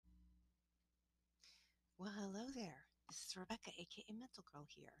there. This is Rebecca, aka Mental Girl,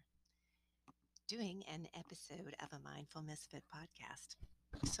 here, doing an episode of a Mindful Misfit podcast.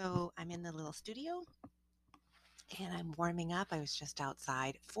 So I'm in the little studio and I'm warming up. I was just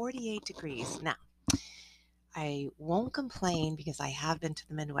outside, 48 degrees. Now, I won't complain because I have been to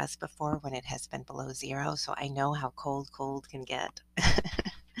the Midwest before when it has been below zero, so I know how cold can get.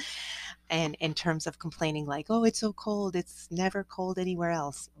 And in terms of complaining, like, oh, it's so cold, it's never cold anywhere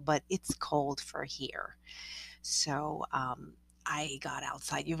else, but it's cold for here. So I got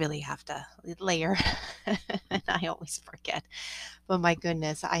outside. You really have to layer. And I always forget. But my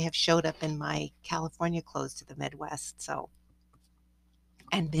goodness, I have showed up in my California clothes to the Midwest.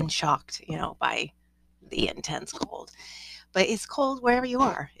 And been shocked, by the intense cold. But it's cold wherever you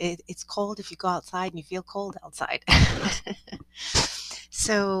are. It's cold if you go outside and you feel cold outside.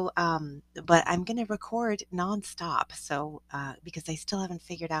 But I'm going to record nonstop. Because I still haven't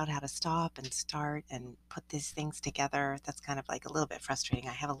figured out how to stop and start and put these things together. That's kind of like a little bit frustrating.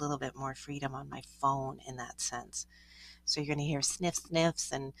 I have a little bit more freedom on my phone in that sense. So you're going to hear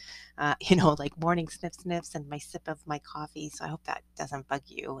sniffs and, like morning sniffs and my sip of my coffee. So I hope that doesn't bug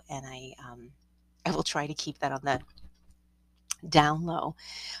you. And I will try to keep that on the down low.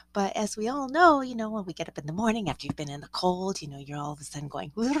 But as we all know, when we get up in the morning after you've been in the cold, you're all of a sudden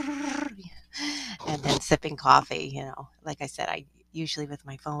going, and then sipping coffee, like I said, I usually with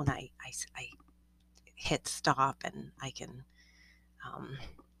my phone, I hit stop and I can um,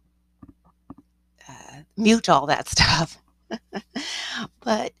 mute all that stuff.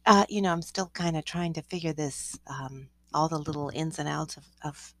 But I'm still kind of trying to figure this, all the little ins and outs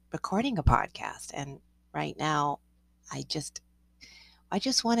of recording a podcast. And right now, I just I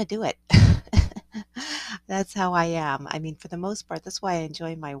just want to do it. That's how I am. I mean, for the most part, that's why I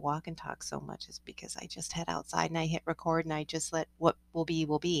enjoy my walk and talk so much, is because I just head outside and I hit record and I just let what will be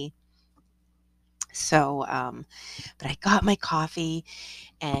will be. But I got my coffee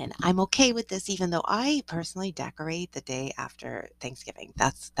and I'm okay with this, even though I personally decorate the day after Thanksgiving.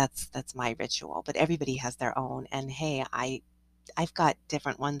 That's my ritual. But everybody has their own. And hey, I've got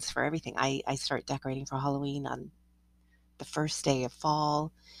different ones for everything. I start decorating for Halloween on the first day of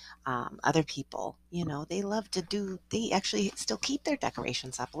fall. Other people, they love to they actually still keep their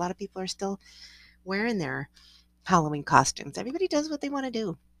decorations up. A lot of people are still wearing their Halloween costumes. Everybody does what they want to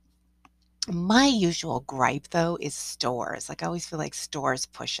do. My usual gripe, though, is stores. Like, I always feel like stores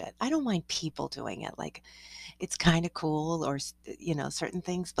push it. I don't mind people doing it. Like, it's kind of cool or, certain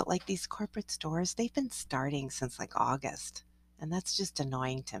things. But like these corporate stores, they've been starting since like August. And that's just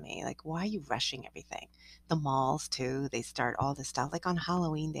annoying to me. Like, why are you rushing everything? The malls, too, they start all this stuff. Like on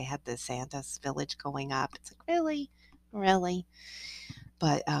Halloween, they had the Santa's Village going up. It's like, really? Really?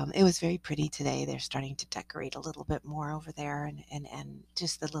 But it was very pretty today. They're starting to decorate a little bit more over there. And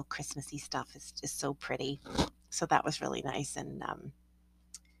just the little Christmassy stuff is just so pretty. So that was really nice. And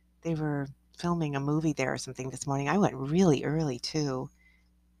they were filming a movie there or something this morning. I went really early too,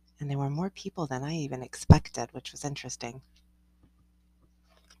 and there were more people than I even expected, which was interesting.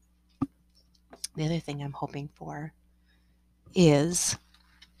 The other thing I'm hoping for is,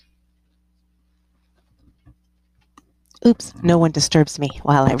 oops, no one disturbs me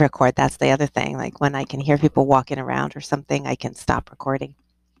while I record. That's the other thing. Like when I can hear people walking around or something, I can stop recording.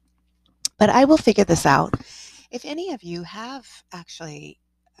 But I will figure this out. If any of you have actually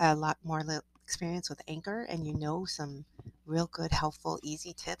a lot more experience with Anchor and you know some real good, helpful,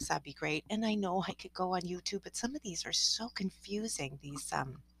 easy tips, that'd be great. And I know I could go on YouTube, but some of these are so confusing. These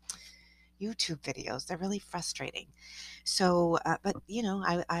YouTube videos, they're really frustrating. But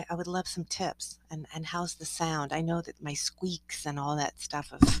I would love some tips. And how's the sound? I know that my squeaks and all that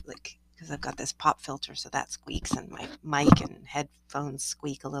stuff of like, because I've got this pop filter, so that squeaks, and my mic and headphones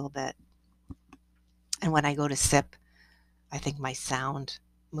squeak a little bit. And when I go to sip, I think my sound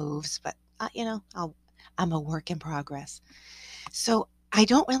moves, but I'm a work in progress. So I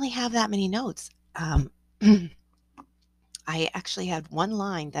don't really have that many notes. I actually had one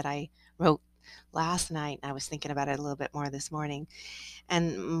line that I wrote last night. And I was thinking about it a little bit more this morning.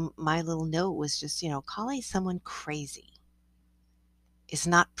 And my little note was just, calling someone crazy is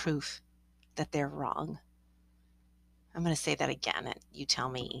not proof that they're wrong. I'm going to say that again, and you tell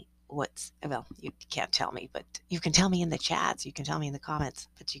me well, you can't tell me, but you can tell me in the chats, you can tell me in the comments,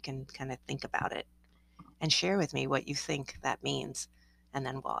 but you can kind of think about it and share with me what you think that means. And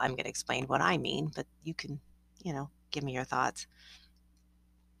then, well, I'm going to explain what I mean, but you can, give me your thoughts.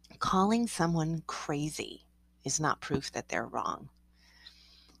 Calling someone crazy is not proof that they're wrong.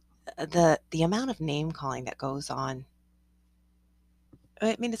 The amount of name calling that goes on,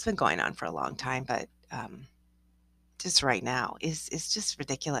 I mean, it's been going on for a long time, but just right now is just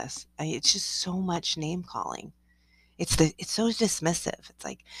ridiculous. It's just so much name calling. it's so dismissive. It's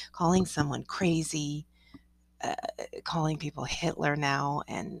like calling someone crazy, uh, calling people Hitler now,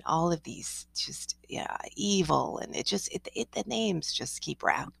 and all of these just, yeah, evil, and the names just keep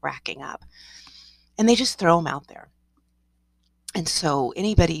racking up, and they just throw them out there. And so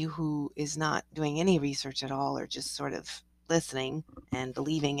anybody who is not doing any research at all, or just sort of listening and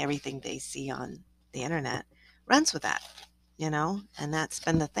believing everything they see on the internet, runs with that, and that's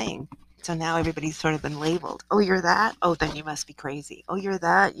been the thing. So now everybody's sort of been labeled. Oh, you're that? Oh, then you must be crazy. Oh, you're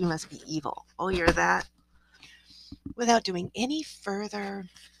that? You must be evil. Oh, you're that? Without doing any further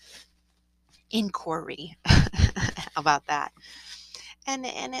inquiry about that. And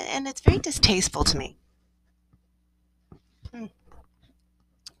it's very distasteful to me. Mm,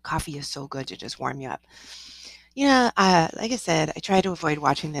 Coffee is so good to just warm you up. Yeah, like I said, I try to avoid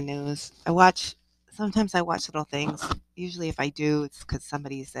watching the news. Sometimes I watch little things. Usually, if I do, it's because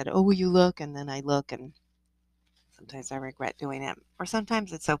somebody said, "Oh, will you look?" And then I look, and sometimes I regret doing it. Or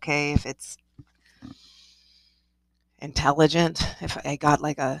sometimes it's okay if it's intelligent, if I got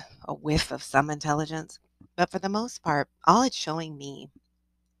like a whiff of some intelligence. But for the most part, all it's showing me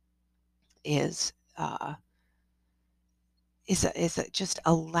is just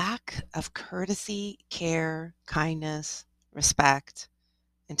a lack of courtesy, care, kindness, respect,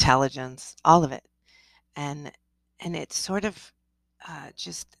 intelligence, all of it. and and it's sort of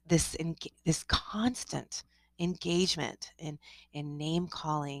just this constant engagement in name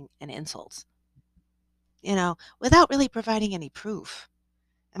calling and insults, without really providing any proof.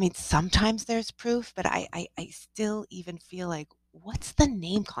 I mean, sometimes there's proof, but I still even feel like, what's the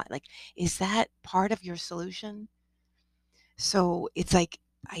name calling? Like, is that part of your solution? So it's like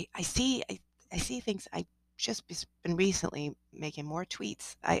I see things. I just been recently making more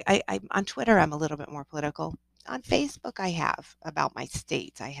tweets. I on Twitter I'm a little bit more political. On Facebook I have about my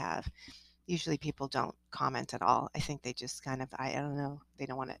state. I have usually people don't comment at all. I think they just kind of I don't know. They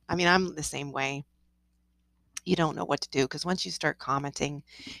don't want to. I mean, I'm the same way. You don't know what to do because once you start commenting,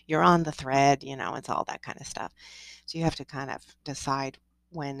 you're on the thread. It's all that kind of stuff. So you have to kind of decide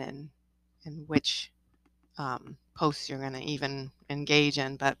when and which posts you're going to even engage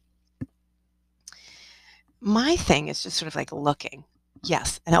in. But my thing is just sort of like looking.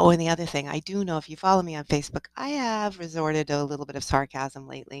 Yes. And the other thing, I do know if you follow me on Facebook, I have resorted to a little bit of sarcasm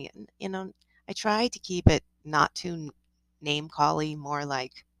lately. And, I try to keep it not too name cally, more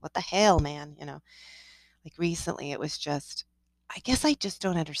like, what the hell, man? Like recently it was just, I guess I just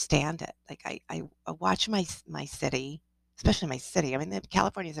don't understand it. Like I watch my city, especially my city. I mean,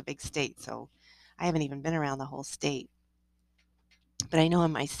 California is a big state, so I haven't even been around the whole state. But I know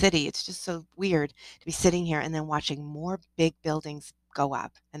in my city, it's just so weird to be sitting here and then watching more big buildings go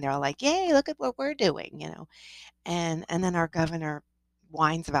up, and they're all like, "Yay, look at what we're doing." And then our governor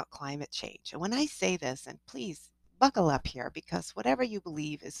whines about climate change. And when I say this, and please buckle up here because whatever you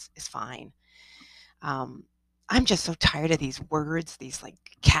believe is fine. Um, I'm just so tired of these words, these like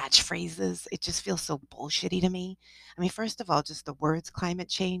catchphrases. It just feels so bullshitty to me. I mean, first of all, just the words climate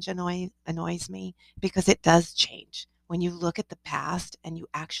change annoys me because it does change. When you look at the past and you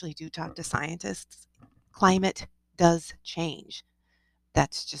actually do talk to scientists, climate does change.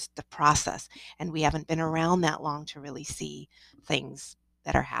 That's just the process. And we haven't been around that long to really see things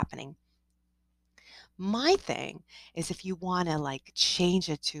that are happening. My thing is if you wanna, like, change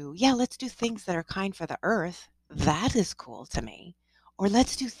it to, "Yeah, let's do things that are kind for the earth," that is cool to me. Or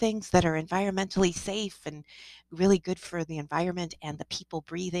let's do things that are environmentally safe and really good for the environment and the people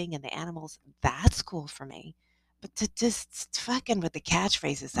breathing and the animals, that's cool for me. But to just fucking with the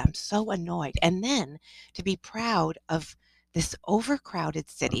catchphrases, I'm so annoyed. And then to be proud of this overcrowded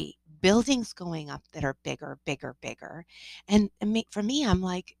city, buildings going up that are bigger, bigger, bigger. And for me, I'm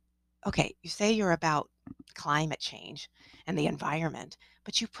like, okay, you say you're about climate change and the environment,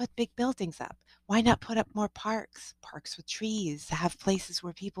 but you put big buildings up. Why not put up more parks with trees, have places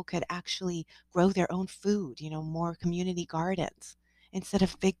where people could actually grow their own food, more community gardens instead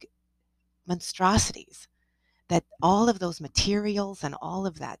of big monstrosities that all of those materials and all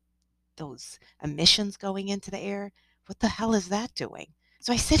of those emissions going into the air, what the hell is that doing?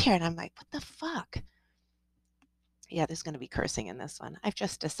 So I sit here and I'm like, what the fuck? Yeah, there's going to be cursing in this one. I've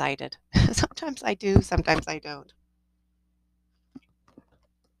just decided. Sometimes I do, sometimes I don't.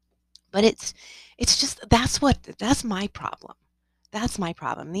 But it's just that's my problem. That's my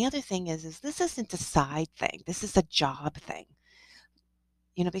problem. The other thing is this isn't a side thing. This is a job thing.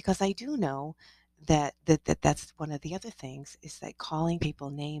 Because I do know that's one of the other things is that calling people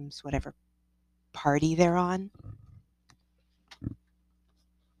names, whatever party they're on.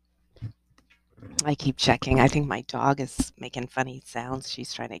 I keep checking. I think my dog is making funny sounds.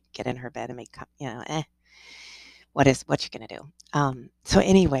 She's trying to get in her bed and make, eh. what you gonna do? So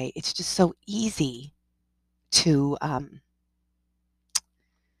anyway, it's just so easy to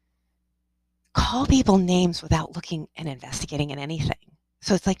call people names without looking and investigating in anything.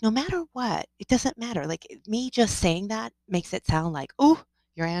 So it's like no matter what, it doesn't matter. Like me just saying that makes it sound like, oh,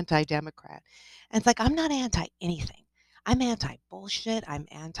 you're anti-Democrat. And it's like I'm not anti anything. I'm anti bullshit. I'm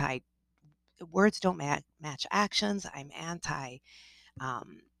anti words don't match actions. I'm anti,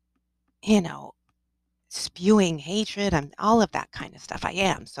 um, you know, spewing hatred. I'm all of that kind of stuff. I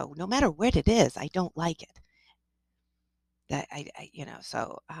am. So no matter what it is, I don't like it. That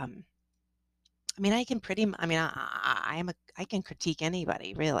so I mean, I can I mean, I can critique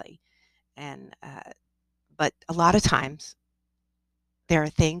anybody really, and but a lot of times there are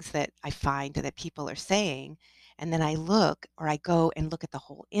things that I find that people are saying, and then I look or I go and look at the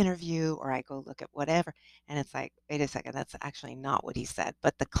whole interview or I go look at whatever, and it's like, wait a second, that's actually not what he said,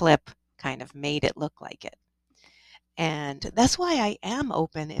 but the clip kind of made it look like it. And that's why I am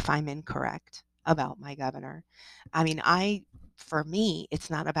open if I'm incorrect about my governor. I mean, for me, it's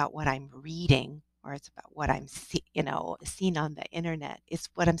not about what I'm reading or it's about what seeing on the internet. It's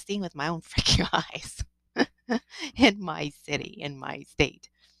what I'm seeing with my own freaking eyes in my city, in my state.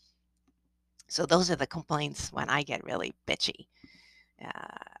 So those are the complaints when I get really bitchy.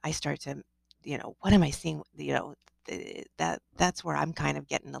 I start to, what am I seeing? That's where I'm kind of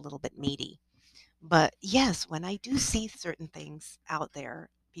getting a little bit meaty. But yes, when I do see certain things out there,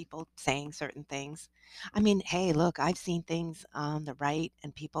 people saying certain things, I mean, hey, look, I've seen things on the right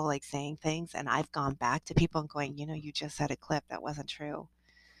and people like saying things, and I've gone back to people and going, you just had a clip that wasn't true.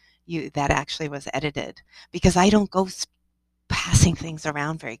 That actually was edited because I don't go passing things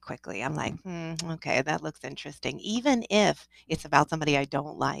around very quickly. I'm like, okay, that looks interesting. Even if it's about somebody I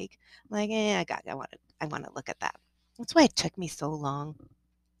don't like, I'm like, I want to look at that. That's why it took me so long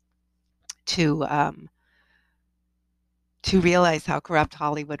to realize how corrupt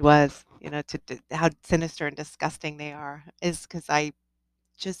Hollywood was, how sinister and disgusting they are, is because I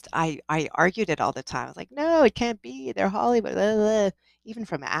argued it all the time. I was like, "No, it can't be. They're Hollywood." Blah, blah, blah." Even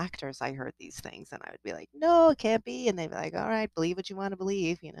from actors, I heard these things, and I would be like, "No, it can't be." And they'd be like, "All right, believe what you want to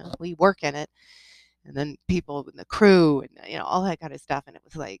believe. We work in it." And then people in the crew and all that kind of stuff. And it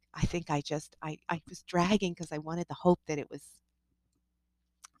was like, I think I was dragging because I wanted the hope that it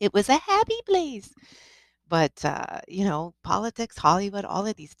was a happy place. But, politics, Hollywood, all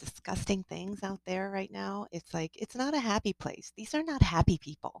of these disgusting things out there right now, it's like, it's not a happy place. These are not happy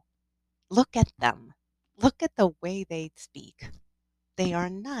people. Look at them. Look at the way they speak. They are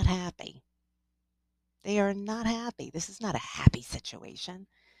not happy. They are not happy. This is not a happy situation.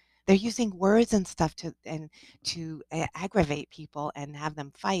 They're using words and stuff to aggravate people and have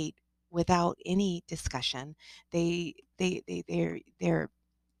them fight without any discussion. This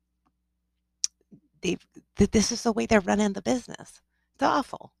is the way they're running the business. It's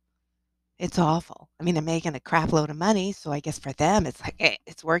awful. It's awful. I mean, they're making a crap load of money, so I guess for them, it's like,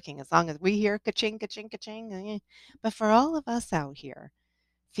 it's working as long as we hear ka-ching, ka-ching, ka-ching. But for all of us out here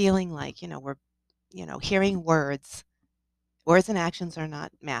feeling like, we're, hearing words and actions are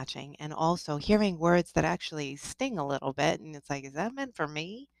not matching, and also hearing words that actually sting a little bit, and it's like, is that meant for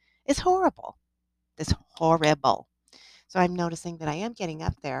me? It's horrible. It's horrible. So I'm noticing that I am getting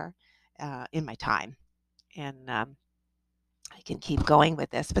up there in my time, and I can keep going with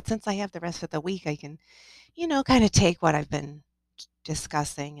this. But since I have the rest of the week, I can, kind of take what I've been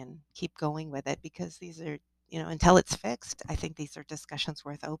discussing and keep going with it because these are, until it's fixed, I think these are discussions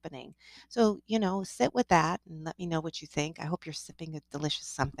worth opening. So, sit with that and let me know what you think. I hope you're sipping a delicious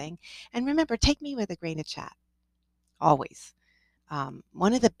something. And remember, take me with a grain of chat, always.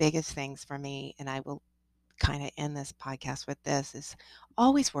 One of the biggest things for me, and I will kind of end this podcast with this, is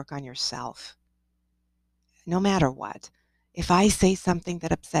always work on yourself no matter what. If I say something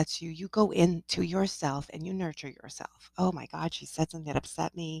that upsets you, you go into yourself and you nurture yourself. Oh my God, she said something that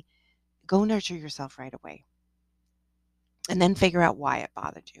upset me. Go nurture yourself right away. And then figure out why it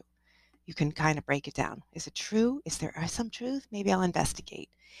bothered you. You can kind of break it down. Is it true? Is there some truth? Maybe I'll investigate.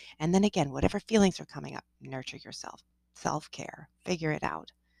 And then again, whatever feelings are coming up, nurture yourself. Self care. Figure it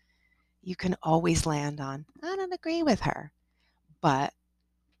out. You can always land on, I don't agree with her, but,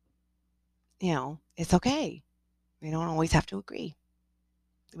 it's okay. We don't always have to agree.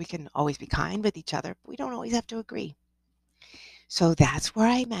 We can always be kind with each other, but we don't always have to agree. So that's where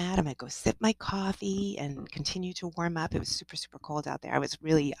I'm at. I'm gonna go sip my coffee and continue to warm up. It was super, super cold out there. I was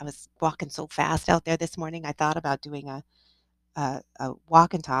walking so fast out there this morning. I thought about doing a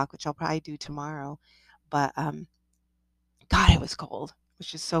walk and talk, which I'll probably do tomorrow. But God, it was cold. It was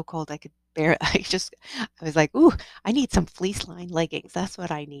just so cold. I could bear. I was like, ooh, I need some fleece line leggings. That's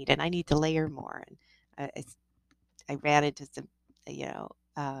what I need, and I need to layer more. And it's I ran into some, you know,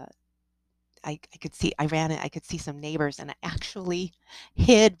 I could see I ran it I could see some neighbors, and I actually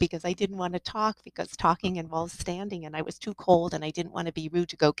hid because I didn't wanna talk because talking involves standing, and I was too cold, and I didn't wanna be rude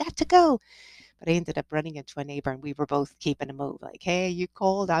to go, "Got to go." But I ended up running into a neighbor, and we were both keeping a move, like, "Hey, you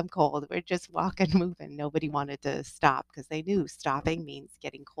cold? I'm cold. We're just walking, moving." Nobody wanted to stop because they knew stopping means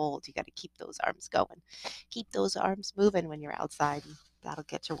getting cold. You gotta keep those arms going. Keep those arms moving when you're outside, and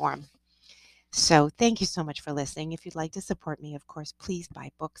that'll get you warm. So, thank you so much for listening. If you'd like to support me, of course, please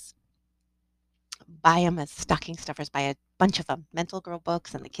buy books. Buy them as stocking stuffers, buy a bunch of them, Mental Girl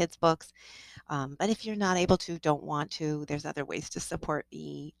books and the kids' books. But if you're not able to, don't want to, there's other ways to support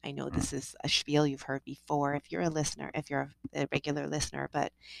me. I know this is a spiel you've heard before if you're a listener, if you're a regular listener,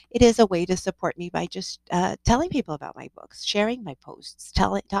 but it is a way to support me by just telling people about my books, sharing my posts,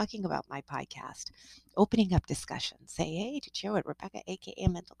 talking about my podcast, opening up discussions. Say, hey, did you hear what Rebecca, aka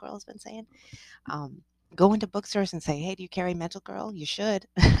Mental Girl, has been saying? Um, go into bookstores and say, hey, do you carry Mental Girl? You should.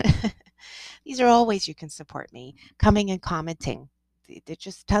 These are all ways you can support me. Coming and commenting. There's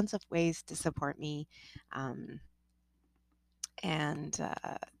just tons of ways to support me. Um, and,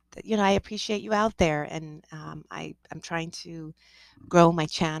 I appreciate you out there. And I'm trying to grow my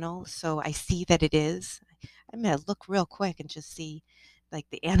channel. So I see that it is. I'm going to look real quick and just see like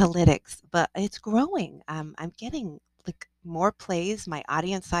the analytics, but it's growing. I'm getting like more plays. My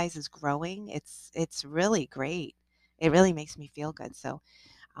audience size is growing. It's really great. It really makes me feel good. So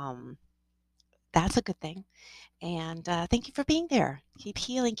um, that's a good thing. And thank you for being there. Keep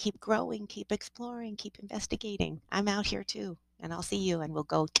healing, keep growing, keep exploring, keep investigating. I'm out here too, and I'll see you and we'll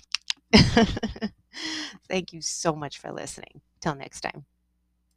go. Thank you so much for listening. Till next time.